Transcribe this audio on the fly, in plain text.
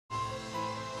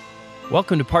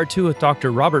Welcome to Part 2 with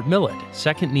Dr. Robert Millet,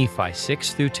 2 Nephi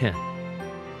 6 through 10.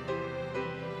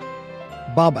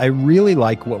 Bob, I really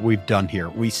like what we've done here.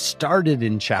 We started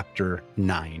in chapter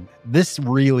 9. This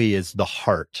really is the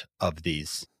heart of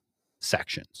these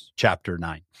sections, chapter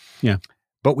 9. Yeah.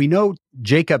 But we know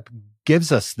Jacob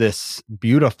gives us this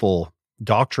beautiful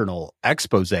doctrinal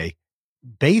expose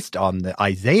based on the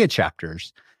Isaiah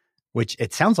chapters, which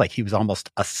it sounds like he was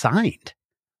almost assigned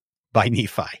by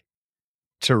Nephi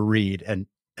to read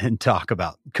and talk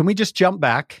about. Can we just jump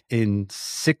back in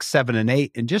 6, 7, and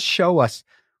 8 and just show us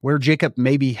where Jacob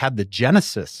maybe had the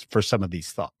genesis for some of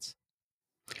these thoughts?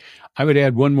 I would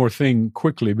add one more thing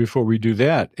quickly before we do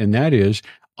that, and that is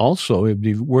also it'd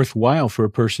be worthwhile for a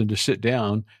person to sit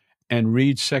down and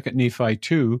read 2 Nephi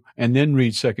 2 and then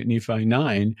read 2 Nephi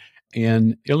 9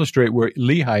 and illustrate where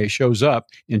Lehi shows up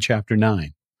in chapter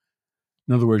 9.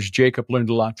 In other words, Jacob learned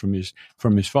a lot from his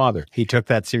father. He took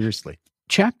that seriously.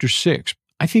 Chapter 6,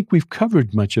 I think we've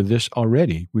covered much of this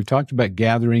already. We've talked about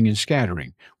gathering and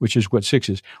scattering, which is what 6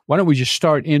 is. Why don't we just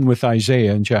start in with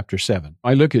Isaiah in chapter 7?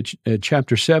 I look at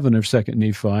chapter 7 of 2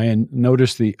 Nephi and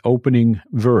notice the opening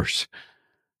verse.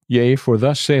 Yea, for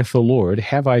thus saith the Lord,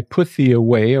 have I put thee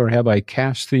away, or have I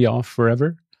cast thee off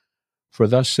forever? For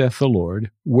thus saith the Lord,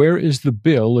 where is the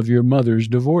bill of your mother's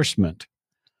divorcement?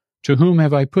 To whom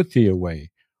have I put thee away,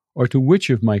 or to which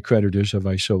of my creditors have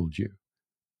I sold you?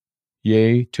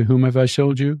 Yea, to whom have I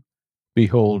sold you?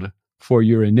 Behold, for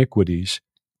your iniquities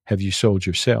have you sold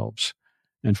yourselves,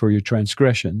 and for your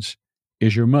transgressions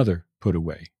is your mother put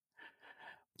away.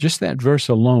 Just that verse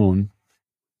alone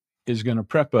is going to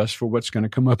prep us for what's going to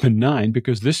come up in 9,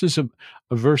 because this is a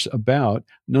verse about,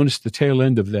 notice the tail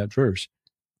end of that verse,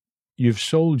 you've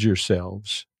sold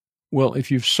yourselves. Well,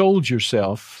 if you've sold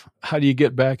yourself, how do you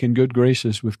get back in good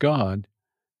graces with God?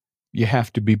 You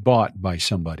have to be bought by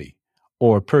somebody,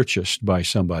 or purchased by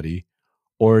somebody,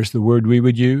 or as the word we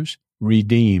would use,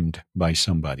 redeemed by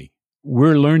somebody.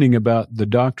 We're learning about the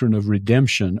doctrine of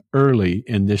redemption early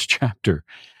in this chapter.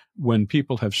 When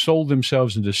people have sold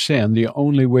themselves into sin, the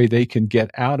only way they can get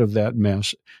out of that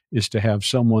mess is to have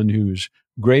someone who's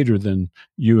greater than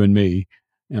you and me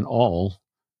and all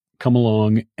come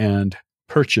along and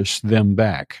purchase them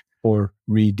back or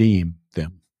redeem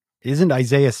them. Isn't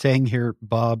Isaiah saying here,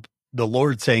 Bob, the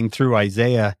Lord saying through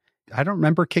Isaiah, I don't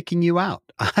remember kicking you out.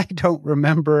 I don't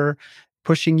remember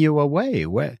pushing you away.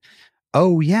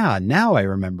 Oh, yeah, now I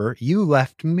remember. You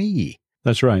left me.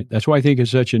 That's right. That's why I think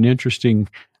it's such an interesting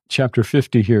chapter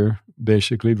 50 here,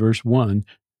 basically, verse 1,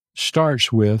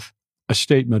 starts with a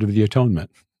statement of the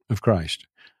atonement of Christ.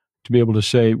 To be able to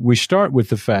say, we start with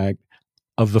the fact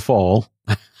of the fall,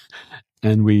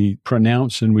 and we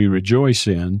pronounce and we rejoice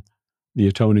in the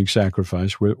atoning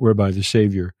sacrifice whereby the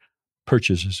Savior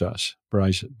purchases us,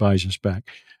 buys us back.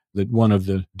 That one of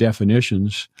the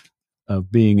definitions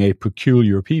of being a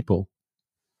peculiar people,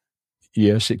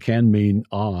 yes, it can mean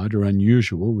odd or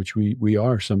unusual, which we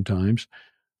are sometimes,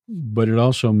 but it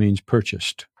also means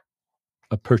purchased,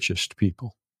 a purchased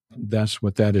people. That's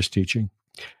what that is teaching.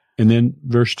 And then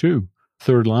verse 2,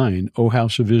 third line, O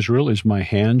house of Israel, is my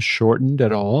hand shortened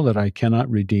at all that I cannot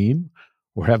redeem,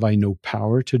 or have I no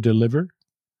power to deliver?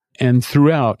 And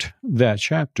throughout that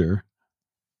chapter,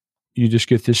 you just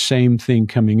get this same thing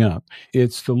coming up.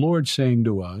 It's the Lord saying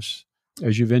to us,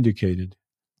 as you've indicated,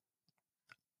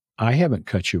 I haven't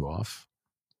cut you off.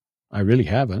 I really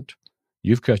haven't.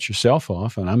 You've cut yourself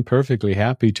off, and I'm perfectly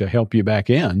happy to help you back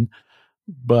in,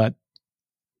 but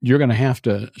you're going to have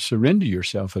to surrender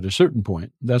yourself at a certain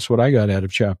point. That's what I got out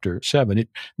of chapter 7. In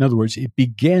other words, it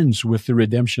begins with the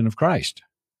redemption of Christ.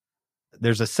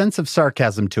 There's a sense of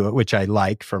sarcasm to it, which I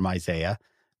like from Isaiah.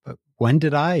 But when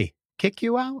did I kick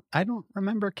you out? I don't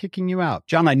remember kicking you out.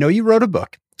 John, I know you wrote a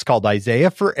book. It's called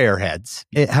Isaiah for Airheads.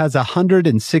 It has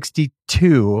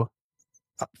 162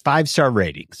 5-star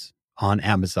ratings on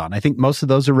Amazon. I think most of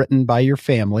those are written by your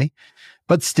family,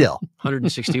 but still.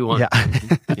 161. Yeah.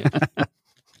 Yeah.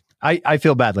 I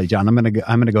feel badly, John. I'm gonna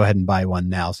go ahead and buy one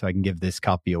now so I can give this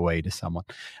copy away to someone.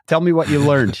 Tell me what you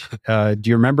learned. Do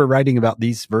you remember writing about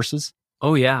these verses?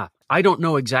 Oh, yeah. I don't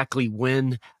know exactly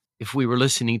when, if we were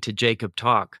listening to Jacob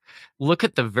talk. Look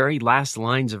at the very last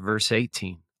lines of verse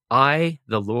 18. I,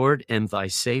 the Lord, am thy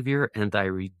Savior and thy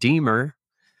Redeemer.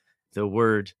 The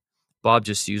word Bob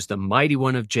just used, the mighty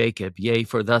one of Jacob. Yea,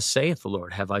 for thus saith the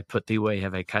Lord, have I put thee away,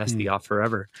 have I cast thee off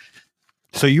forever.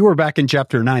 So you were back in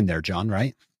chapter 9 there, John,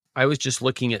 right? I was just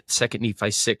looking at 2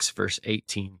 Nephi 6, verse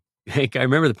 18. Hank, I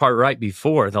remember the part right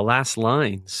before, the last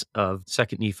lines of 2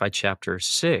 Nephi chapter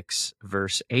 6,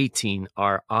 verse 18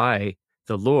 are, I,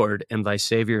 the Lord, am thy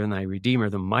Savior and thy Redeemer,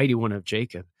 the mighty one of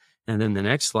Jacob. And then the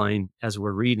next line, as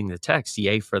we're reading the text,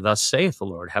 yea, for thus saith the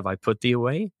Lord, have I put thee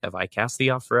away? Have I cast thee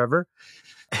off forever?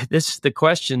 The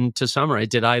question to summarize,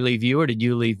 did I leave you or did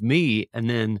you leave me? And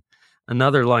then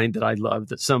another line that I love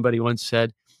that somebody once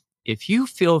said, if you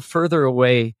feel further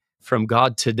away from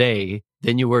God today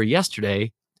than you were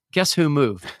yesterday, guess who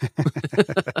moved?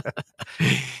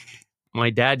 My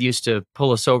dad used to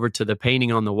pull us over to the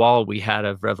painting on the wall we had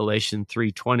of Revelation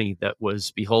 3:20 that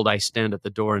was, behold, I stand at the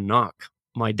door and knock.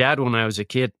 My dad, when I was a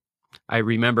kid, I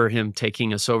remember him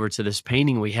taking us over to this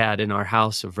painting we had in our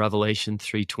house of Revelation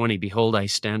 3:20, behold, I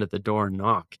stand at the door and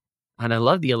knock. And I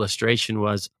love the illustration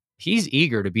was he's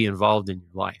eager to be involved in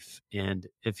your life. And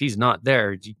if he's not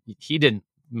there, he didn't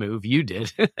move, you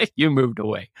did. You moved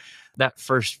away. That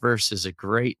first verse is a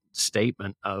great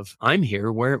statement of, I'm here.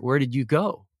 Where did you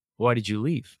go? Why did you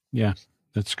leave? Yeah,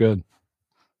 that's good.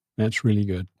 That's really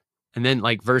good. And then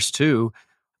like verse 2,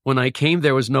 when I came,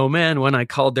 there was no man. When I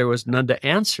called, there was none to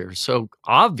answer. So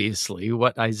obviously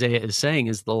what Isaiah is saying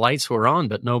is the lights were on,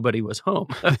 but nobody was home.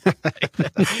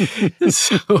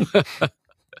 So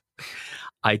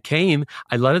I came.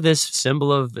 I love this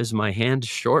symbol of, is my hand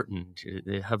shortened?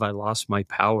 Have I lost my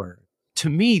power? To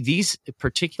me, these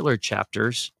particular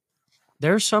chapters,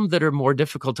 there are some that are more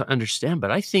difficult to understand, but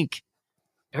I think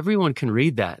everyone can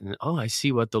read that and, I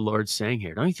see what the Lord's saying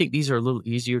here. Don't you think these are a little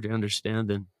easier to understand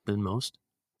than most?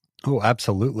 Oh,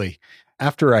 absolutely.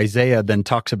 After Isaiah then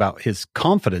talks about his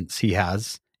confidence he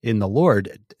has in the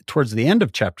Lord, towards the end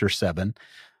of chapter 7,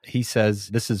 he says,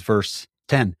 this is verse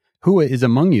 10, who is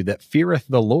among you that feareth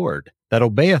the Lord, that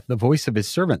obeyeth the voice of his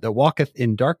servant, that walketh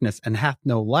in darkness and hath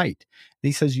no light? And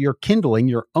he says, you're kindling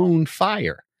your own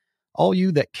fire. All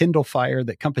you that kindle fire,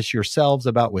 that compass yourselves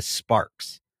about with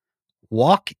sparks.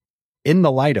 Walk in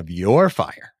the light of your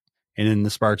fire, and in the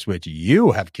sparks which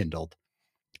you have kindled.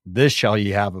 This shall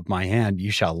ye have of my hand.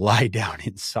 You shall lie down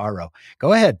in sorrow.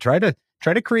 Go ahead. Try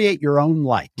to create your own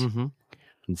light. Mm-hmm.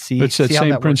 And see. It's that see how same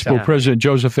that principle works out. President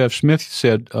Joseph F. Smith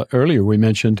said earlier. We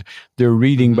mentioned they're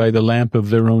reading by the lamp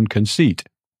of their own conceit.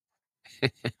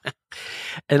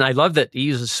 And I love that he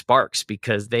uses sparks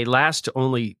because they last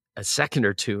only a second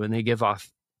or two and they give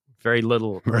off very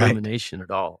little illumination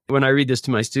at all. When I read this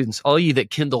to my students, all ye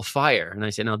that kindle fire, and I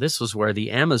say, now this was where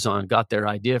the Amazon got their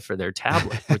idea for their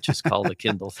tablet, which is called a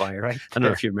Kindle Fire. I don't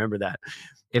know if you remember that.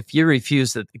 If you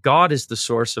refuse that God is the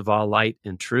source of all light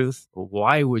and truth,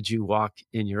 why would you walk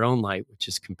in your own light, which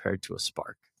is compared to a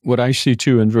spark? What I see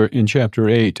too in chapter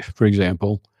 8, for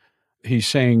example, he's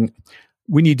saying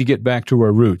we need to get back to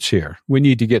our roots here. We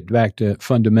need to get back to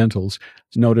fundamentals.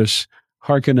 Notice,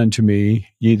 hearken unto me,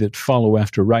 ye that follow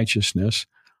after righteousness.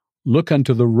 Look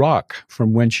unto the rock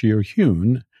from whence ye are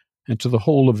hewn, and to the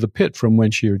hole of the pit from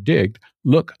whence ye are digged.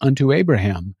 Look unto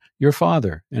Abraham, your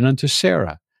father, and unto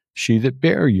Sarah, she that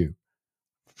bare you.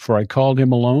 For I called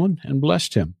him alone and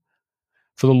blessed him.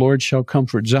 For the Lord shall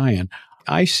comfort Zion.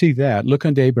 I see that. Look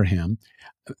unto Abraham.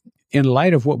 In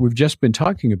light of what we've just been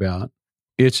talking about,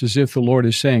 it's as if the Lord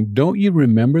is saying, don't you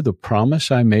remember the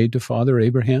promise I made to Father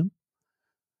Abraham?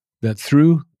 That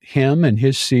through him and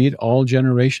his seed, all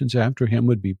generations after him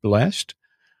would be blessed?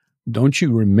 Don't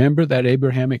you remember that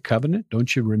Abrahamic covenant?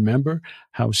 Don't you remember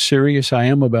how serious I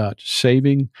am about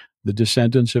saving the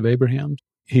descendants of Abraham?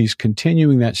 He's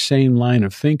continuing that same line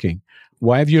of thinking.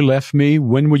 Why have you left me?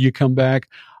 When will you come back?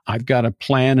 I've got a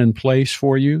plan in place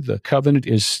for you. The covenant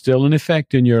is still in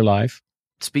effect in your life.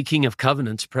 Speaking of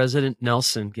covenants, President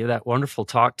Nelson gave that wonderful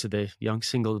talk to the young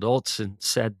single adults and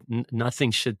said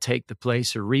nothing should take the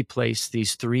place or replace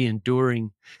these three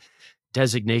enduring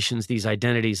designations, these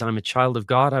identities. I'm a child of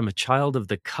God, I'm a child of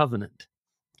the covenant,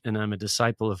 and I'm a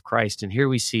disciple of Christ. And here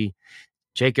we see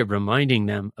Jacob reminding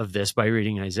them of this by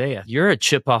reading Isaiah. You're a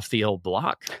chip off the old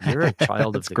block. You're a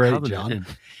child of the great, covenant.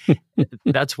 John. And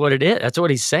that's what it is. That's what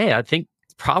he's saying. I think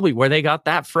probably where they got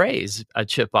that phrase, a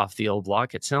chip off the old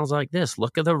block, it sounds like this.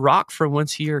 Look at the rock from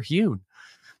whence ye are hewn.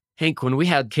 Hank, when we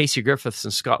had Casey Griffiths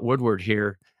and Scott Woodward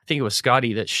here, I think it was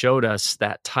Scotty that showed us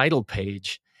that title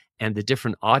page and the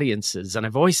different audiences. And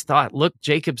I've always thought, look,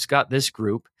 Jacob's got this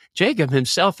group. Jacob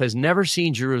himself has never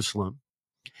seen Jerusalem.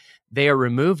 They are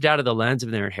removed out of the lands of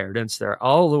their inheritance. They're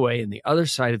all the way in the other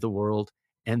side of the world,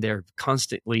 and they're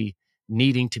constantly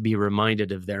needing to be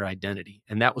reminded of their identity.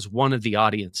 And that was one of the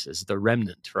audiences, the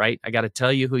remnant, right? I got to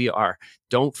tell you who you are.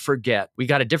 Don't forget, we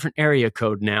got a different area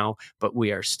code now, but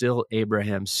we are still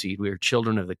Abraham's seed. We are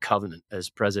children of the covenant, as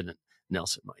President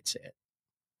Nelson might say it.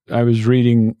 I was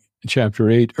reading chapter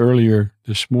 8 earlier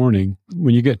this morning.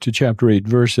 When you get to chapter 8,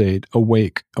 verse 8,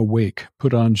 awake, awake,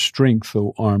 put on strength,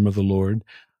 O arm of the Lord.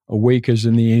 Awake as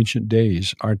in the ancient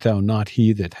days. Art thou not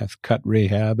he that hath cut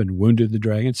Rahab and wounded the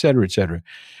dragon, etc., etc.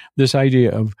 This idea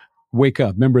of Wake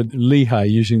up. Remember Lehi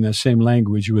using that same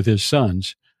language with his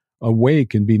sons.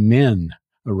 Awake and be men.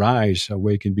 Arise,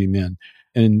 awake and be men.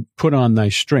 And put on thy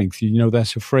strength. You know,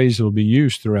 that's a phrase that will be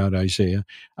used throughout Isaiah.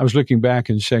 I was looking back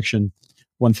in section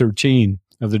 113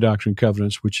 of the Doctrine and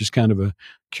Covenants, which is kind of a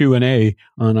Q&A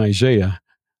on Isaiah.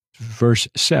 Verse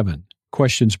 7,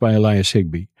 questions by Elias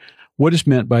Higbee. What is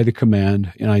meant by the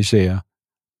command in Isaiah,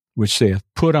 which saith,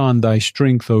 put on thy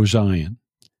strength, O Zion?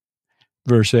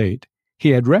 Verse 8, he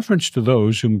had reference to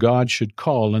those whom God should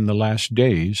call in the last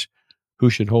days, who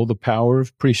should hold the power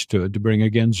of priesthood to bring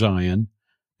again Zion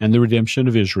and the redemption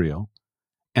of Israel.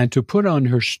 And to put on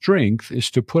her strength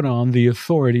is to put on the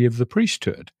authority of the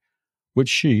priesthood, which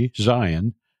she,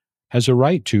 Zion, has a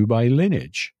right to by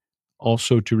lineage,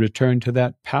 also to return to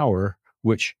that power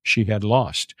which she had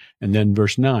lost. And then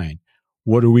verse 9,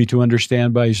 what are we to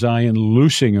understand by Zion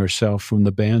loosing herself from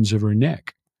the bands of her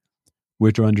neck?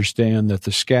 We're to understand that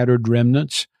the scattered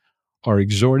remnants are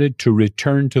exhorted to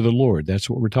return to the Lord. That's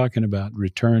what we're talking about,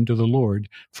 return to the Lord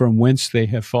from whence they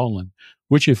have fallen,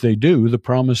 which if they do, the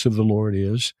promise of the Lord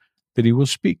is that he will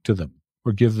speak to them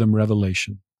or give them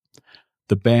revelation.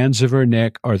 The bands of her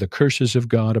neck are the curses of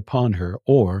God upon her,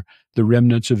 or the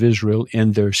remnants of Israel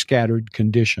in their scattered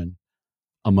condition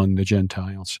among the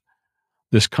Gentiles.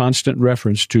 This constant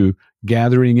reference to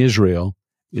gathering Israel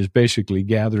is basically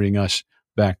gathering us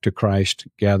back to Christ,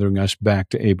 gathering us back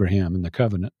to Abraham and the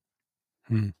covenant.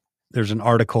 There's an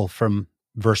article from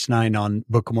verse 9 on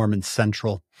Book of Mormon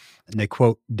Central, and they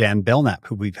quote Dan Belknap,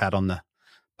 who we've had on the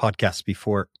podcast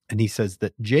before, and he says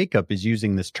that Jacob is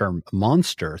using this term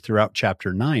monster throughout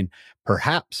chapter 9,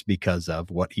 perhaps because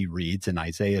of what he reads in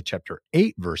Isaiah chapter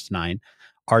 8, verse 9,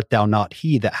 art thou not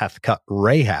he that hath cut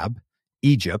Rahab,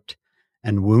 Egypt,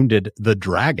 and wounded the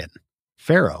dragon,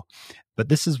 Pharaoh? But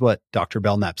this is what Dr.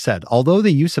 Belknap said. Although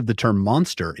the use of the term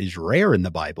monster is rare in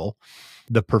the Bible,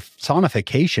 the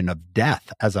personification of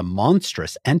death as a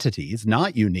monstrous entity is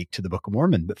not unique to the Book of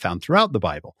Mormon, but found throughout the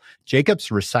Bible. Jacob's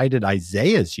recited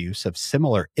Isaiah's use of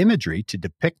similar imagery to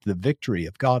depict the victory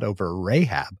of God over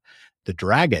Rahab, the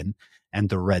dragon, and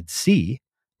the Red Sea,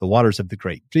 the waters of the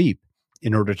great deep,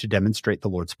 in order to demonstrate the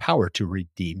Lord's power to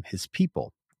redeem his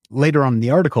people. Later on in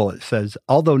the article, it says,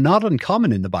 although not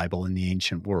uncommon in the Bible in the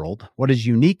ancient world, what is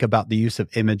unique about the use of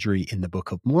imagery in the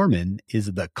Book of Mormon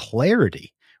is the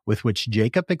clarity with which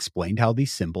Jacob explained how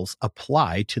these symbols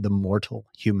apply to the mortal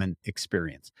human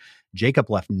experience. Jacob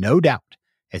left no doubt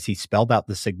as he spelled out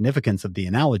the significance of the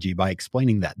analogy by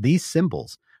explaining that these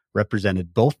symbols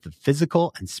represented both the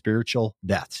physical and spiritual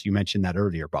deaths. You mentioned that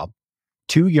earlier, Bob.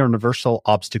 Two universal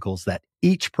obstacles that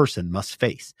each person must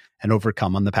face and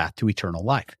overcome on the path to eternal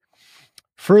life.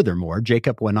 Furthermore,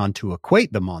 Jacob went on to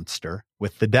equate the monster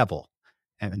with the devil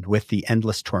and with the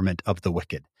endless torment of the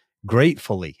wicked.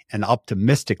 Gratefully and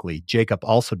optimistically, Jacob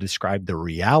also described the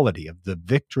reality of the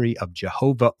victory of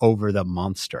Jehovah over the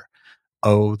monster.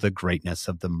 Oh, the greatness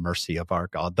of the mercy of our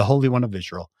God, the Holy One of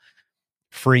Israel,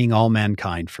 freeing all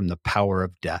mankind from the power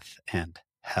of death and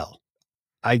hell.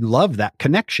 I love that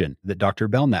connection that Dr.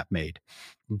 Belknap made.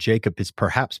 Jacob is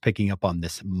perhaps picking up on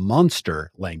this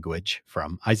monster language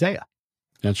from Isaiah.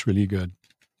 That's really good.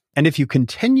 And if you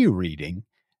continue reading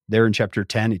there in chapter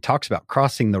 10, he talks about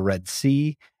crossing the Red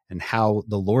Sea and how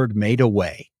the Lord made a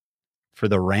way for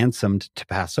the ransomed to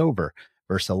pass over.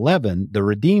 Verse 11, the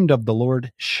redeemed of the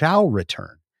Lord shall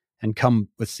return and come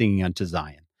with singing unto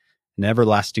Zion, and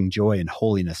everlasting joy and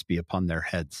holiness be upon their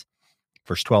heads.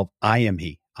 Verse 12, I am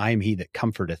he that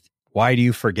comforteth. Why do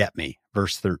you forget me?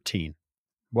 Verse 13,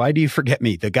 why do you forget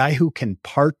me? The guy who can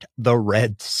part the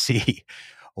Red Sea.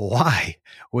 Why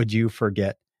would you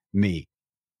forget me?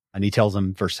 And he tells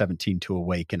him, verse 17, to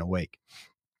awake and awake.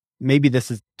 Maybe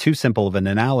this is too simple of an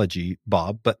analogy,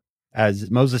 Bob, but as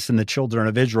Moses and the children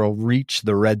of Israel reach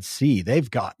the Red Sea,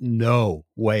 they've got no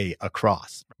way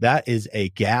across. That is a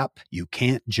gap you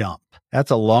can't jump.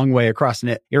 That's a long way across.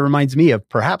 And it reminds me of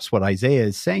perhaps what Isaiah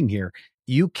is saying here.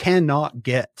 You cannot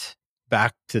get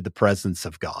back to the presence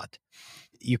of God.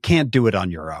 You can't do it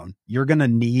on your own. You're going to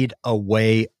need a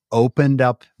way opened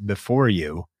up before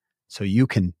you so you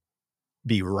can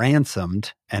be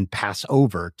ransomed and pass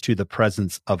over to the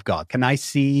presence of God. Can I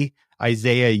see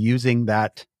Isaiah using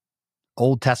that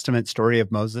Old Testament story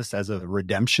of Moses as a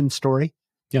redemption story?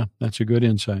 Yeah, that's a good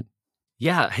insight.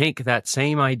 Yeah, Hank, that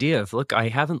same idea of, look, I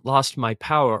haven't lost my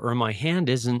power or my hand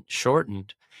isn't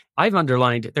shortened. I've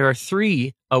underlined there are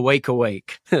 3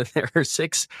 awake. There are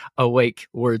 6 awake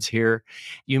words here.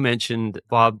 You mentioned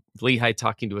Bob Lehi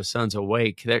talking to his sons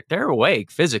awake. They're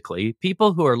awake physically.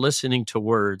 People who are listening to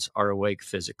words are awake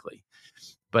physically.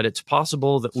 But it's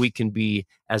possible that we can be,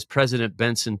 as President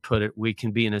Benson put it, we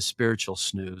can be in a spiritual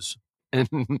snooze. and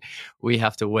we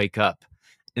have to wake up.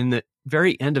 In the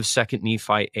very end of 2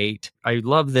 Nephi 8, I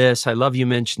love this. I love you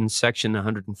mentioned section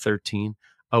 113.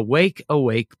 Awake,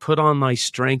 awake, put on thy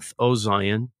strength, O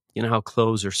Zion. You know how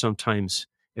clothes are sometimes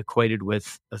equated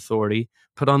with authority.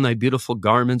 Put on thy beautiful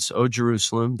garments, O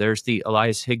Jerusalem. There's the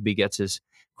Elias Higbee gets his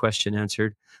question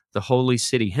answered. The holy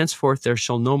city. Henceforth there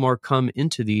shall no more come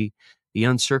into thee the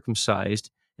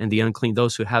uncircumcised and the unclean,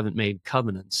 those who haven't made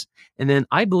covenants. And then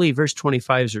I believe verse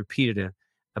 25 is repeated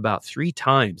about 3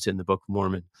 times in the Book of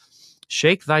Mormon.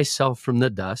 Shake thyself from the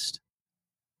dust.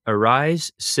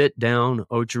 Arise, sit down,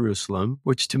 O Jerusalem,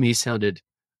 which to me sounded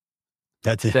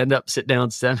That's it. Stand up, sit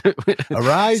down, stand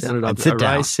Arise and sit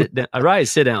down. Arise, sit down.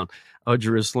 Arise, sit down, O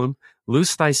Jerusalem.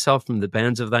 Loose thyself from the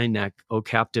bands of thy neck, O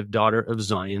captive daughter of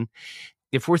Zion.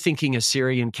 If we're thinking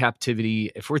Assyrian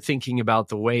captivity, if we're thinking about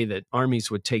the way that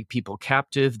armies would take people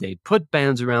captive, they'd put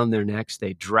bands around their necks,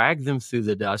 they'd drag them through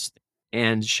the dust,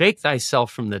 and shake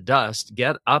thyself from the dust,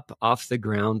 get up off the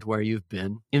ground where you've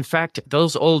been. In fact,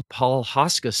 those old Paul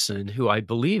Hoskisson, who I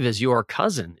believe is your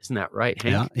cousin, isn't that right,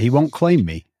 Hank? Yeah, he won't claim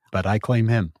me, but I claim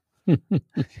him.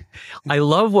 I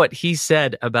love what he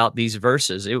said about these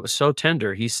verses. It was so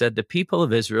tender. He said, the people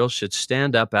of Israel should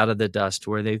stand up out of the dust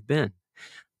where they've been.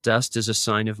 Dust is a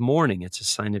sign of mourning. It's a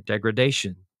sign of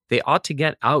degradation. They ought to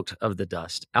get out of the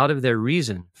dust, out of their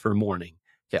reason for mourning.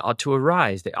 They ought to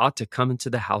arise. They ought to come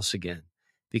into the house again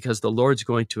because the Lord's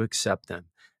going to accept them.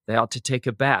 They ought to take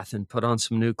a bath and put on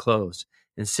some new clothes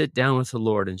and sit down with the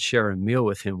Lord and share a meal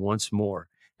with him once more,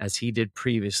 as he did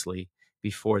previously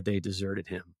before they deserted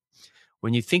him.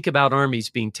 When you think about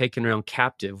armies being taken around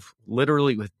captive,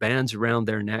 literally with bands around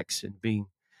their necks and being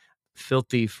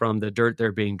filthy from the dirt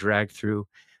they're being dragged through,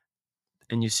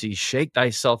 and you see, shake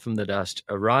thyself from the dust,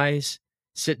 arise,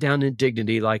 sit down in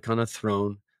dignity like on a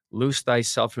throne, loose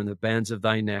thyself from the bands of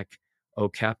thy neck, O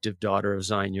captive daughter of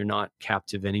Zion. You're not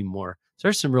captive anymore. So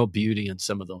there's some real beauty in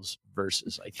some of those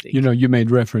verses, I think. You know, you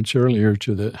made reference earlier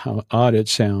to how odd it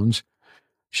sounds.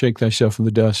 Shake thyself from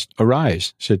the dust,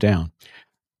 arise, sit down.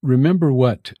 Remember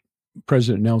what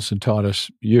President Nelson taught us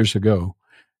years ago.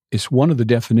 It's one of the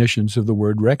definitions of the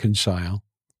word reconcile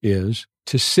is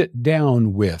to sit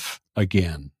down with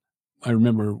again. I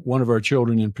remember one of our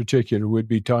children in particular would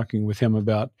be talking with him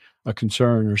about a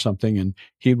concern or something, and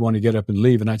he'd want to get up and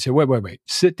leave. And I'd say, wait,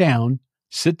 sit down,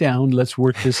 let's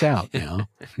work this out now.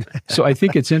 So I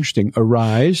think it's interesting.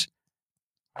 Arise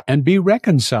and be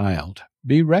reconciled.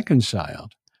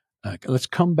 Let's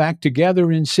come back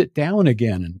together and sit down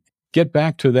again and get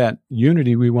back to that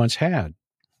unity we once had.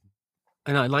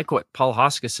 And I like what Paul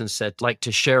Hoskisson said, like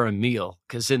to share a meal,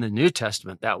 because in the New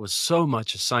Testament, that was so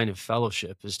much a sign of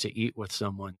fellowship, is to eat with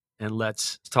someone and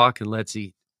let's talk and let's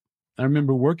eat. I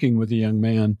remember working with a young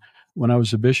man when I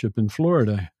was a bishop in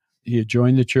Florida. He had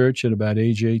joined the church at about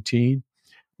age 18.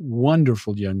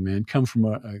 Wonderful young man, come from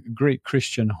a great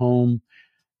Christian home.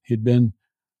 He'd been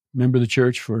a member of the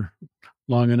church for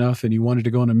long enough, and he wanted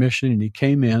to go on a mission, and he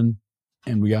came in,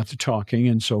 and we got to talking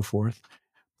and so forth.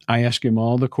 I asked him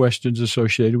all the questions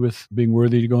associated with being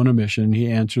worthy to go on a mission.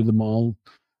 He answered them all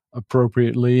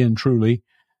appropriately and truly.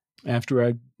 After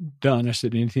I'd done, I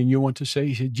said, anything you want to say?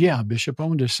 He said, yeah, Bishop, I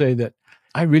want to say that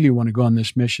I really want to go on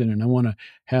this mission and I want to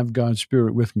have God's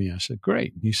Spirit with me. I said,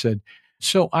 great. He said,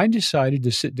 so I decided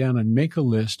to sit down and make a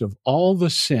list of all the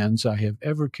sins I have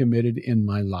ever committed in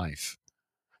my life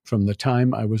from the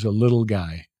time I was a little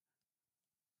guy.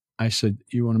 I said,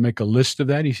 you want to make a list of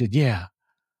that? He said, yeah.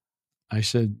 I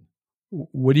said,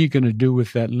 what are you going to do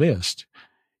with that list?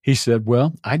 He said,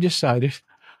 well, I decided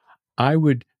I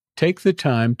would take the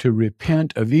time to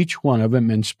repent of each one of them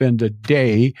and spend a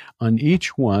day on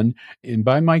each one. And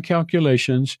by my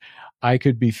calculations, I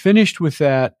could be finished with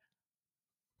that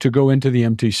to go into the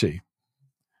MTC.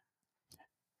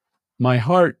 My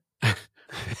heart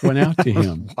went out to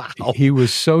him. Wow. He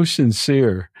was so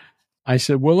sincere. I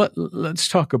said, well, let's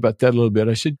talk about that a little bit.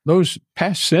 I said, those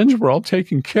past sins were all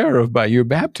taken care of by your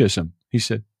baptism. He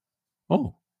said,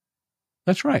 oh,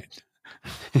 that's right.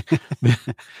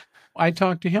 I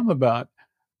talked to him about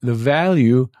the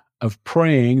value of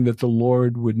praying that the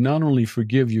Lord would not only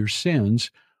forgive your sins,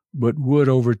 but would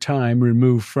over time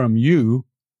remove from you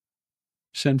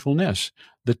sinfulness,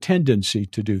 the tendency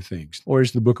to do things, or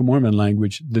as the Book of Mormon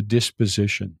language, the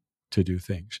disposition to do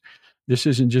things. This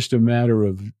isn't just a matter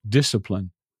of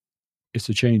discipline. It's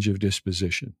a change of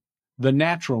disposition. The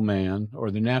natural man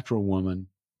or the natural woman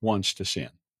wants to sin.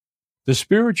 The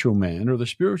spiritual man or the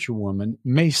spiritual woman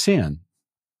may sin,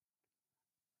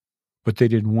 but they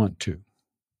didn't want to.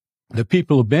 The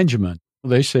people of Benjamin,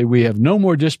 they say we have no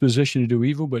more disposition to do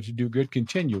evil, but to do good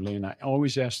continually. And I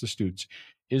always ask the students,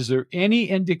 Is there any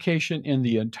indication in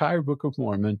the entire Book of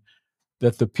Mormon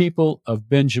that the people of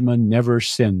Benjamin never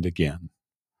sinned again?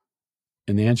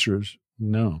 And the answer is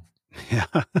no. Yeah.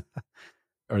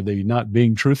 Are they not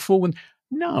being truthful?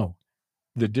 No.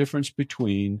 The difference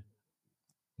between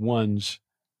one's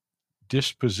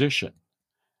disposition,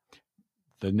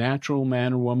 the natural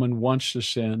man or woman wants to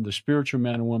sin, the spiritual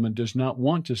man or woman does not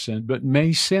want to sin, but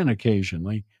may sin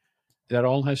occasionally. That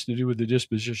all has to do with the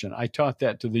disposition. I taught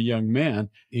that to the young man.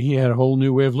 He had a whole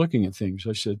new way of looking at things.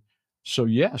 I said, so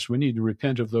yes, we need to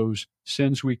repent of those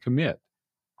sins we commit,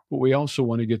 but we also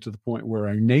want to get to the point where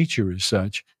our nature is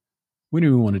such, we don't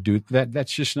even want to do that.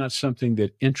 That's just not something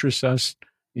that interests us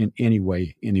in any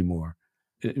way anymore.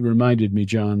 It reminded me,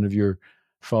 John, of your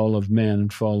fall of man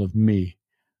and fall of me.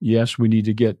 Yes, we need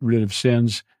to get rid of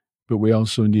sins, but we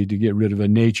also need to get rid of a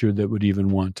nature that would even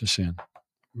want to sin.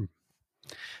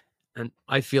 And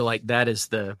I feel like that is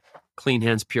the clean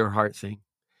hands, pure heart thing.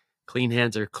 Clean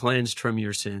hands are cleansed from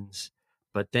your sins.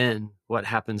 But then what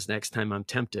happens next time I'm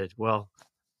tempted? Well,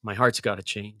 my heart's got to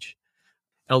change.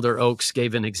 Elder Oaks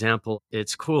gave an example.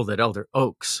 It's cool that Elder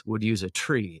Oaks would use a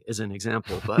tree as an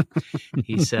example, but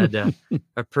he said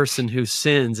a person who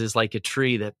sins is like a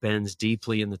tree that bends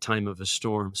deeply in the time of a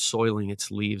storm, soiling its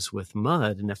leaves with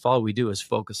mud. And if all we do is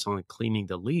focus on cleaning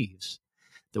the leaves,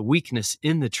 the weakness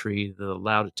in the tree that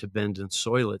allowed it to bend and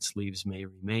soil its leaves may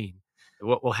remain.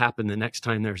 What will happen the next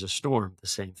time there's a storm? The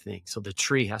same thing. So the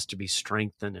tree has to be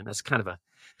strengthened, and that's kind of a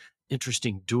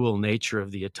interesting dual nature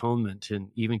of the atonement. And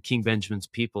even King Benjamin's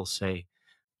people say,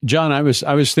 John, I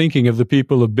was thinking of the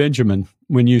people of Benjamin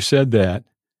when you said that.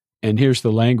 And here's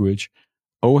the language.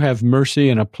 Oh, have mercy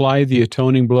and apply the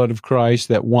atoning blood of Christ,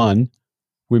 that one,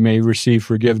 we may receive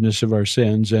forgiveness of our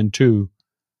sins, and two,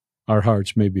 our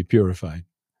hearts may be purified.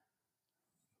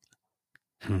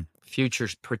 Future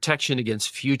protection against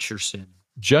future sin.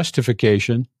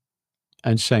 Justification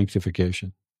and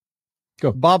sanctification.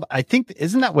 Go. Bob, I think,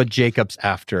 isn't that what Jacob's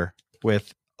after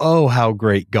with, oh, how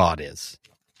great God is?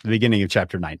 The beginning of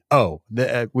chapter 9. Oh,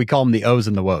 we call them the O's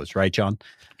and the woes, right, John?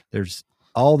 There's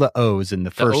all the O's in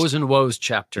the first. The O's and woes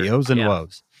chapter. The O's and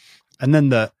woes. And then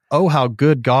the, oh, how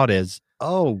good God is.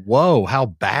 Oh, whoa, how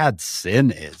bad sin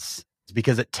is. It's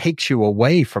because it takes you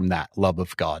away from that love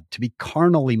of God. To be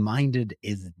carnally minded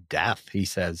is death, he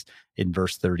says in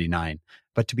verse 39.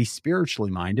 But to be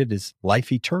spiritually minded is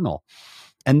life eternal.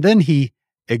 And then he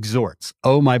exhorts,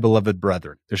 oh, my beloved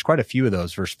brethren. There's quite a few of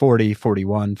those, verse 40,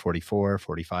 41, 44,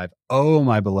 45. Oh,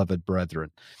 my beloved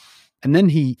brethren. And then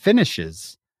he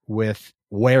finishes with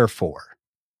wherefore,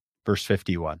 verse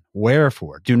 51.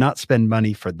 Wherefore, do not spend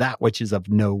money for that which is of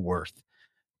no worth.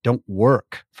 Don't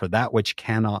work for that which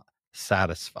cannot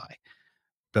satisfy.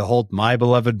 Behold, my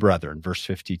beloved brethren, verse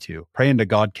 52. Pray unto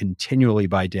God continually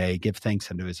by day, give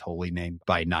thanks unto his holy name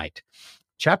by night.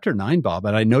 Chapter 9, Bob,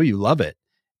 and I know you love it.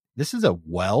 This is a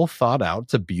well thought out,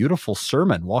 it's a beautiful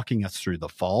sermon walking us through the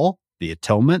fall, the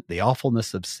atonement, the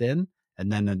awfulness of sin, and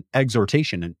then an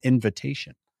exhortation, an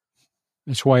invitation.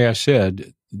 That's why I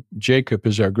said Jacob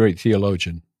is our great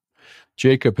theologian.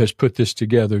 Jacob has put this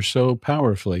together so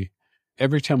powerfully.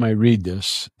 Every time I read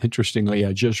this, interestingly,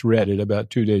 I just read it about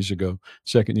 2 days ago,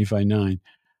 2 Nephi 9,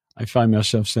 I find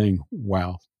myself saying,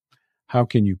 wow, how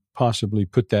can you possibly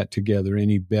put that together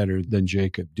any better than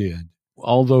Jacob did?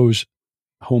 All those,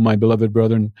 oh, my beloved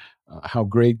brethren, how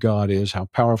great God is, how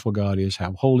powerful God is,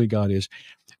 how holy God is.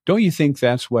 Don't you think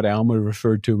that's what Alma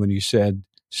referred to when he said,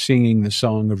 singing the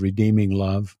song of redeeming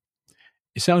love?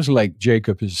 It sounds like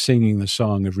Jacob is singing the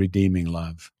song of redeeming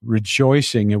love,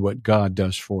 rejoicing in what God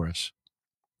does for us.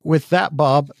 With that,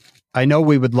 Bob, I know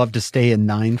we would love to stay in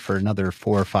 9 for another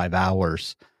 4 or 5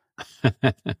 hours,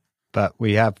 but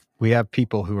we have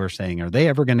people who are saying, are they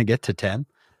ever going to get to 10?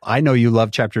 I know you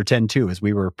love chapter 10 too. As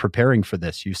we were preparing for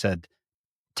this, you said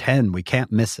 10, we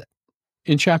can't miss it.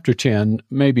 In chapter 10,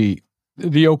 maybe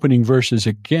the opening verses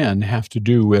again have to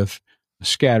do with the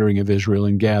scattering of Israel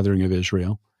and gathering of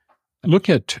Israel. Look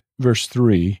at verse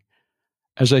 3.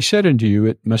 As I said unto you,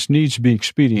 it must needs be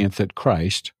expedient that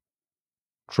Christ,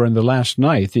 for in the last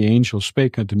night the angel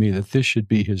spake unto me that this should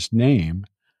be his name,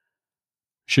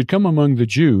 should come among the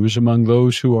Jews, among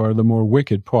those who are the more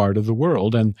wicked part of the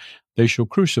world, and they shall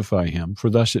crucify him, for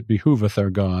thus it behooveth our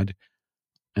God,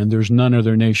 and there's none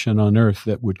other nation on earth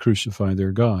that would crucify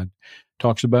their God.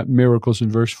 Talks about miracles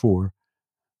in verse 4.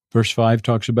 Verse 5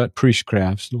 talks about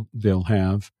priestcrafts they'll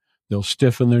have. They'll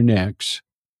stiffen their necks.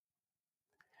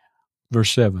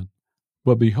 Verse 7.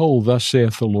 But behold, thus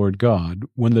saith the Lord God,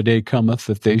 when the day cometh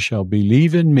that they shall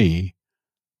believe in me,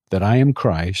 that I am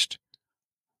Christ.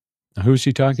 Now, who's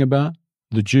he talking about?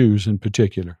 The Jews in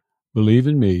particular. Believe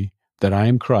in me, that I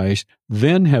am Christ,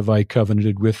 then have I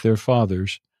covenanted with their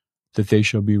fathers, that they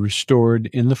shall be restored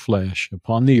in the flesh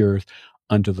upon the earth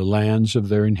unto the lands of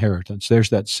their inheritance. There's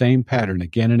that same pattern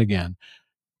again and again.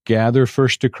 Gather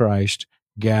first to Christ,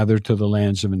 gather to the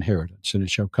lands of inheritance. And it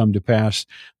shall come to pass,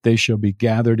 they shall be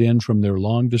gathered in from their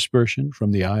long dispersion,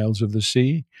 from the isles of the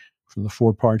sea, from the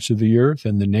four parts of the earth,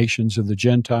 and the nations of the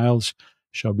Gentiles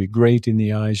shall be great in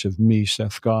the eyes of me,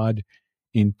 saith God,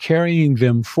 in carrying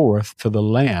them forth to the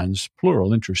lands,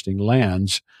 plural, interesting,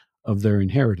 lands of their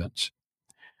inheritance.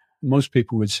 Most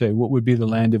people would say, what would be the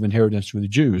land of inheritance for the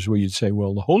Jews? Well, you'd say,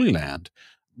 well, the Holy Land,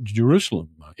 Jerusalem,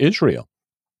 Israel.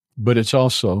 But it's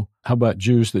also, how about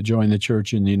Jews that join the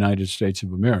church in the United States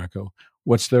of America?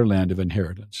 What's their land of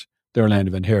inheritance? Their land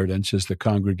of inheritance is the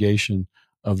congregation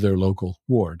of their local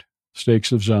ward,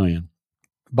 Stakes of Zion.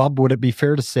 Bob, would it be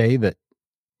fair to say that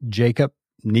Jacob,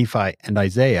 Nephi, and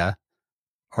Isaiah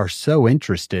are so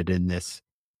interested in this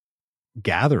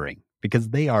gathering because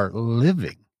they are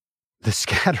living the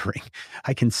scattering?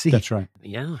 I can see. That's right.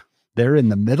 Yeah. They're in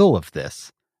the middle of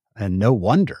this, and no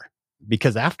wonder.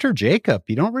 Because after Jacob,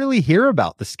 you don't really hear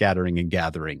about the scattering and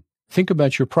gathering. Think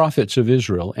about your prophets of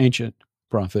Israel, ancient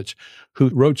prophets, who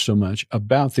wrote so much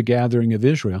about the gathering of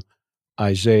Israel: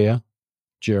 Isaiah,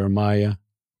 Jeremiah,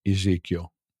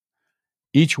 Ezekiel.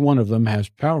 Each one of them has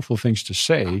powerful things to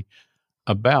say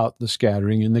about the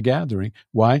scattering and the gathering.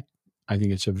 Why? I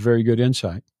think it's a very good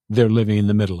insight. They're living in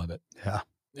the middle of it. Yeah.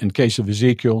 In case of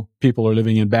Ezekiel, people are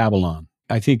living in Babylon.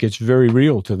 I think it's very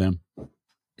real to them.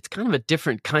 It's kind of a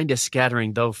different kind of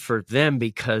scattering, though, for them,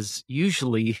 because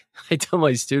usually I tell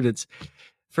my students,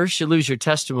 first you lose your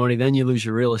testimony, then you lose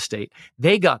your real estate.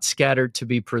 They got scattered to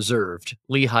be preserved.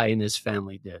 Lehi and his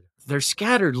family did. They're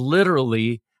scattered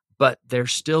literally, but they're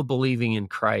still believing in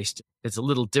Christ. It's a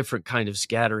little different kind of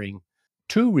scattering.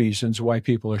 Two reasons why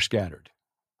people are scattered.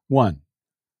 One,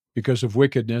 because of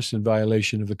wickedness and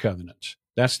violation of the covenants.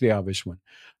 That's the obvious one.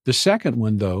 The second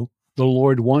one, though, the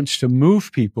Lord wants to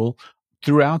move people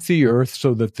throughout the earth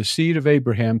so that the seed of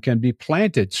Abraham can be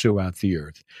planted throughout the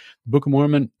earth. The Book of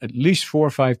Mormon, at least 4 or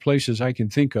 5 places I can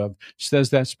think of, says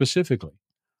that specifically.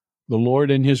 The Lord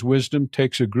in his wisdom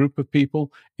takes a group of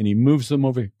people and he moves them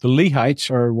over. The Lehites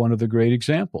are one of the great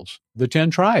examples. The 10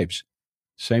 tribes,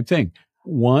 same thing.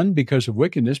 One, because of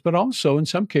wickedness, but also in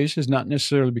some cases, not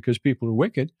necessarily because people are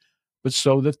wicked, but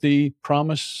so that the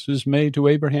promises made to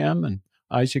Abraham and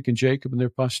Isaac and Jacob and their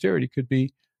posterity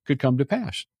could come to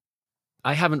pass.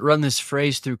 I haven't run this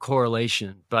phrase through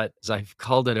correlation, but I've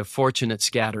called it a fortunate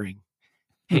scattering.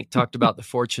 Hank talked about the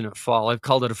fortunate fall. I've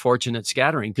called it a fortunate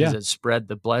scattering because it spread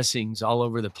the blessings all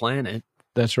over the planet.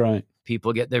 That's right.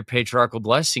 People get their patriarchal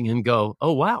blessing and go,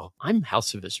 oh, wow, I'm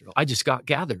House of Israel. I just got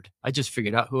gathered. I just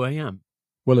figured out who I am.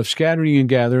 Well, if scattering and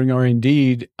gathering are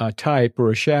indeed a type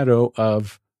or a shadow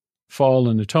of fall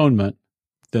and atonement,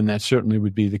 then that certainly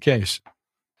would be the case.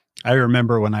 I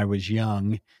remember when I was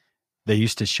young, they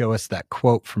used to show us that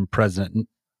quote from President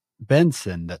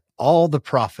Benson that all the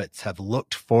prophets have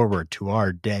looked forward to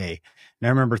our day. And I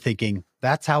remember thinking,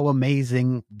 that's how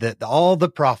amazing that all the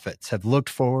prophets have looked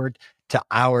forward to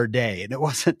our day. And it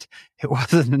wasn't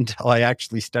until I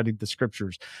actually studied the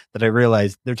scriptures that I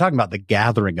realized they're talking about the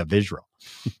gathering of Israel.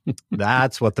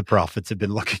 That's what the prophets have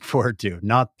been looking forward to,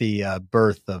 not the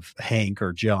birth of Hank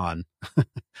or John,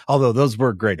 although those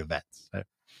were great events.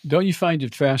 Don't you find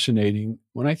it fascinating?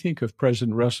 When I think of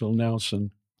President Russell Nelson,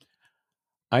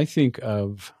 I think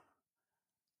of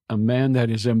a man that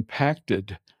has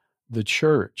impacted the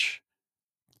church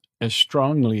as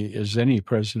strongly as any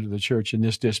president of the church in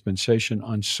this dispensation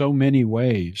on so many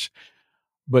ways.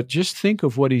 But just think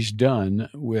of what he's done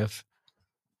with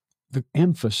the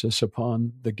emphasis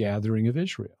upon the gathering of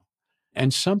Israel.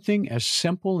 And something as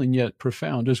simple and yet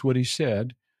profound as what he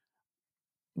said.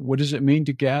 What does it mean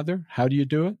to gather? How do you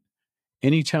do it?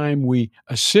 Anytime we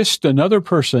assist another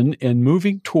person in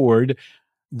moving toward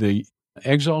the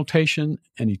exaltation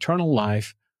and eternal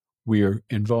life, we are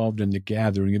involved in the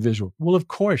gathering of Israel. Well, of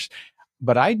course,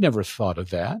 but I'd never thought of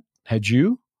that. Had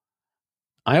you?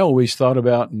 I always thought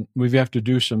about we have to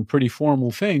do some pretty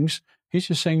formal things. He's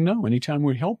just saying, no, anytime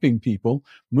we're helping people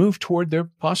move toward their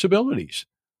possibilities,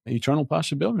 eternal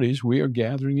possibilities, we are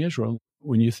gathering Israel.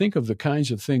 When you think of the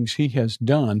kinds of things he has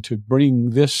done to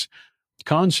bring this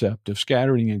concept of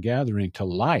scattering and gathering to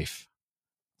life.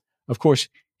 Of course,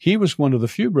 he was one of the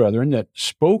few brethren that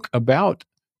spoke about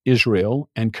Israel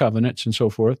and covenants and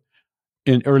so forth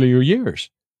in earlier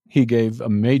years. He gave a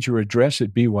major address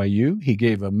at BYU. He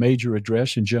gave a major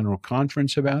address in General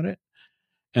Conference about it.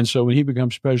 And so when he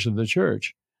becomes president of the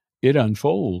church, it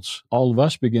unfolds. All of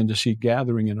us begin to see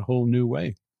gathering in a whole new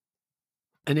way.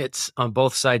 And it's on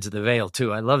both sides of the veil,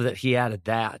 too. I love that he added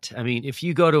that. I mean, if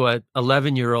you go to an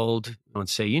 11-year-old and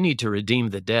say, you need to redeem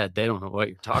the dead, they don't know what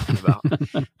you're talking about.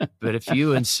 But if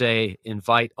you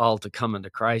invite all to come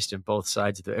into Christ in both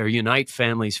sides of or unite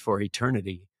families for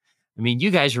eternity. I mean,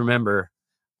 you guys remember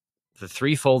the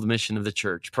threefold mission of the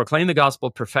church: proclaim the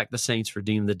gospel, perfect the saints,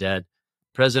 redeem the dead.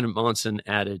 President Monson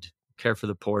added, care for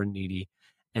the poor and needy.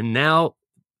 And now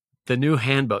the new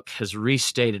handbook has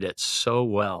restated it so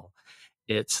well.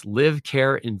 It's live,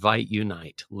 care, invite,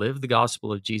 unite. Live the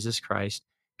gospel of Jesus Christ,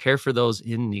 care for those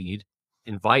in need,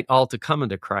 invite all to come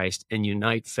into Christ, and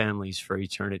unite families for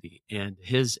eternity. And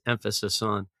his emphasis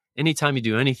on anytime you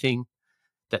do anything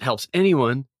that helps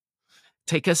anyone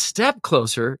take a step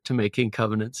closer to making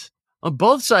covenants on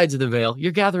both sides of the veil,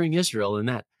 you're gathering Israel in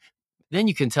that. Then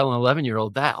you can tell an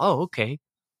 11-year-old that, oh, okay.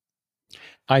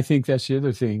 I think that's the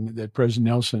other thing that President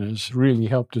Nelson has really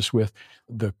helped us with,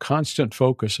 the constant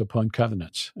focus upon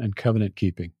covenants and covenant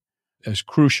keeping as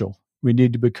crucial. We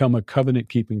need to become a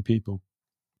covenant-keeping people.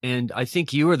 And I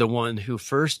think you were the one who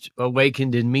first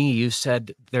awakened in me. You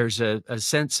said there's a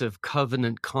sense of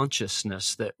covenant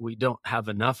consciousness that we don't have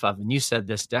enough of. And you said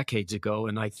this decades ago.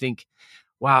 And I think,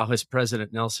 wow, has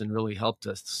President Nelson really helped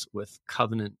us with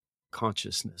covenant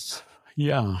consciousness?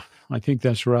 Yeah, I think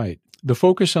that's right. The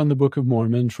focus on the Book of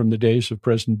Mormon from the days of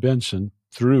President Benson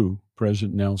through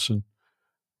President Nelson,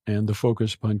 and the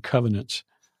focus upon covenants,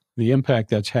 the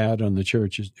impact that's had on the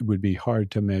church it would be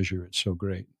hard to measure. It's so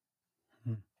great.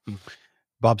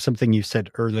 Bob, something you said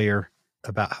earlier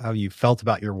about how you felt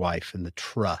about your wife and the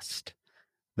trust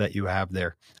that you have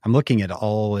there. I'm looking at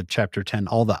all of chapter 10,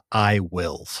 all the I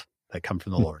wills that come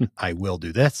from the Lord. I will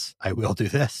do this. I will do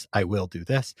this. I will do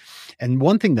this. And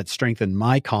one thing that strengthened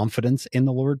my confidence in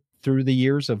the Lord through the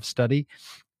years of study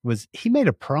was he made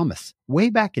a promise way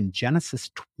back in Genesis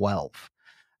 12.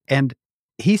 And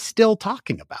he's still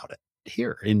talking about it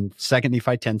here in 2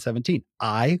 Nephi 10:17.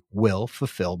 I will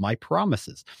fulfill my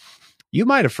promises. You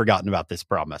might have forgotten about this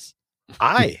promise.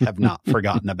 I have not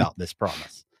forgotten about this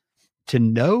promise. To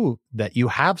know that you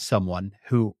have someone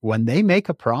who, when they make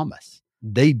a promise,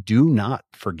 they do not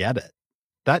forget it.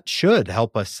 That should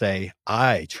help us say,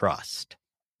 I trust.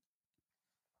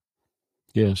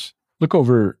 Yes. Look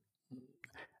over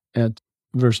at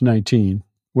verse 19.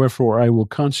 Wherefore I will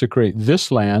consecrate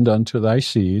this land unto thy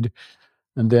seed,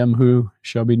 and them who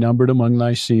shall be numbered among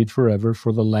thy seed forever,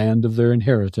 for the land of their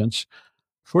inheritance.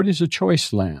 For it is a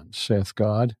choice land, saith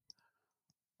God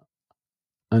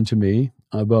unto me,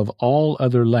 above all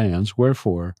other lands.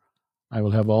 Wherefore I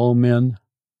will have all men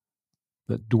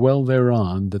that dwell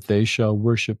thereon, that they shall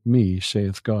worship me,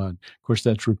 saith God. Of course,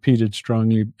 that's repeated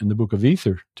strongly in the book of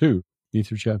Ether, too,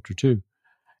 Ether chapter 2.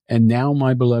 And now,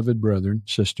 my beloved brethren,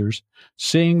 sisters,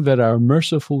 seeing that our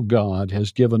merciful God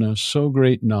has given us so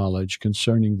great knowledge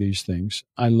concerning these things,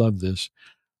 I love this,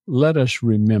 let us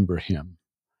remember him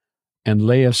and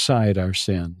lay aside our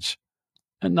sins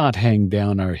and not hang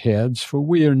down our heads, for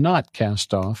we are not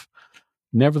cast off.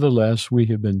 Nevertheless, we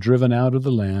have been driven out of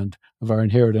the land of our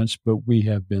inheritance, but we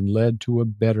have been led to a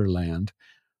better land.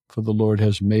 For the Lord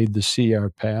has made the sea our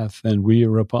path, and we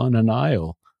are upon an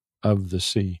isle of the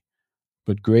sea.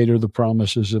 But great are the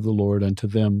promises of the Lord unto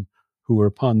them who are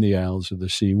upon the isles of the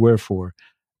sea. Wherefore,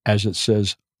 as it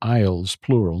says, isles,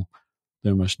 plural,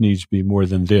 there must needs be more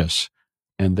than this,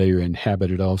 and they are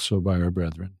inhabited also by our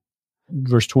brethren.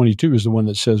 Verse 22 is the one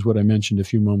that says what I mentioned a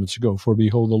few moments ago. For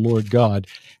behold, the Lord God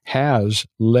has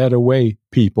led away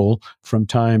people from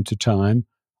time to time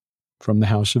from the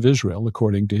house of Israel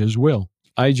according to his will.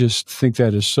 I just think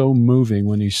that is so moving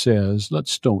when he says,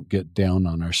 let's don't get down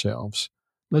on ourselves.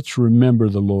 Let's remember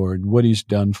the Lord, what he's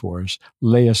done for us.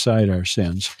 Lay aside our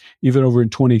sins. Even over in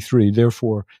 23,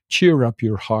 therefore, cheer up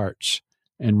your hearts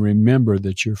and remember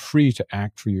that you're free to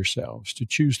act for yourselves, to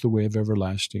choose the way of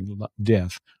everlasting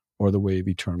death or the way of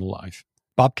eternal life.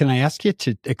 Bob, can I ask you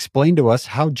to explain to us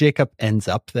how Jacob ends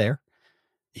up there?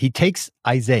 He takes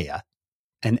Isaiah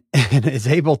and is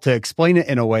able to explain it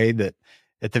in a way that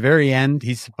at the very end,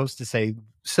 he's supposed to say,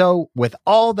 so with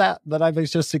all that I've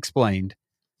just explained,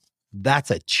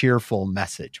 that's a cheerful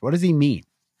message. What does he mean?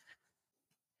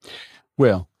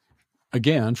 Well,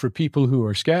 again, for people who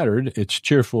are scattered, it's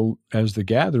cheerful as the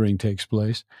gathering takes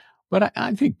place. But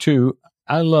I think, too,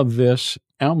 I love this.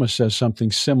 Alma says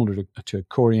something similar to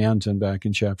Corey Anton back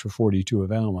in chapter 42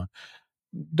 of Alma.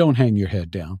 Don't hang your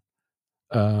head down.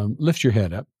 Lift your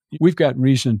head up. We've got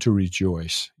reason to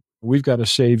rejoice. We've got a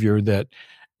Savior that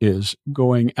is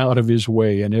going out of his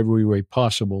way in every way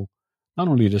possible,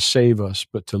 not only to save us,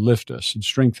 but to lift us and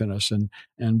strengthen us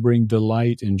and bring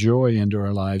delight and joy into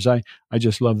our lives. I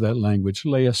just love that language.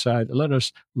 Let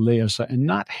us lay aside and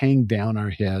not hang down our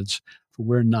heads, for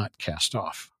we're not cast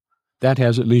off. That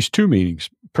has at least two meanings,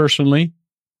 personally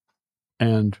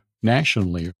and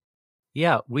nationally.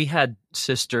 Yeah, we had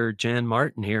Sister Jan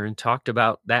Martin here and talked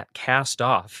about that cast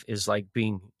off is like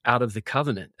being out of the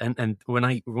covenant. And when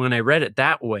I read it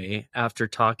that way after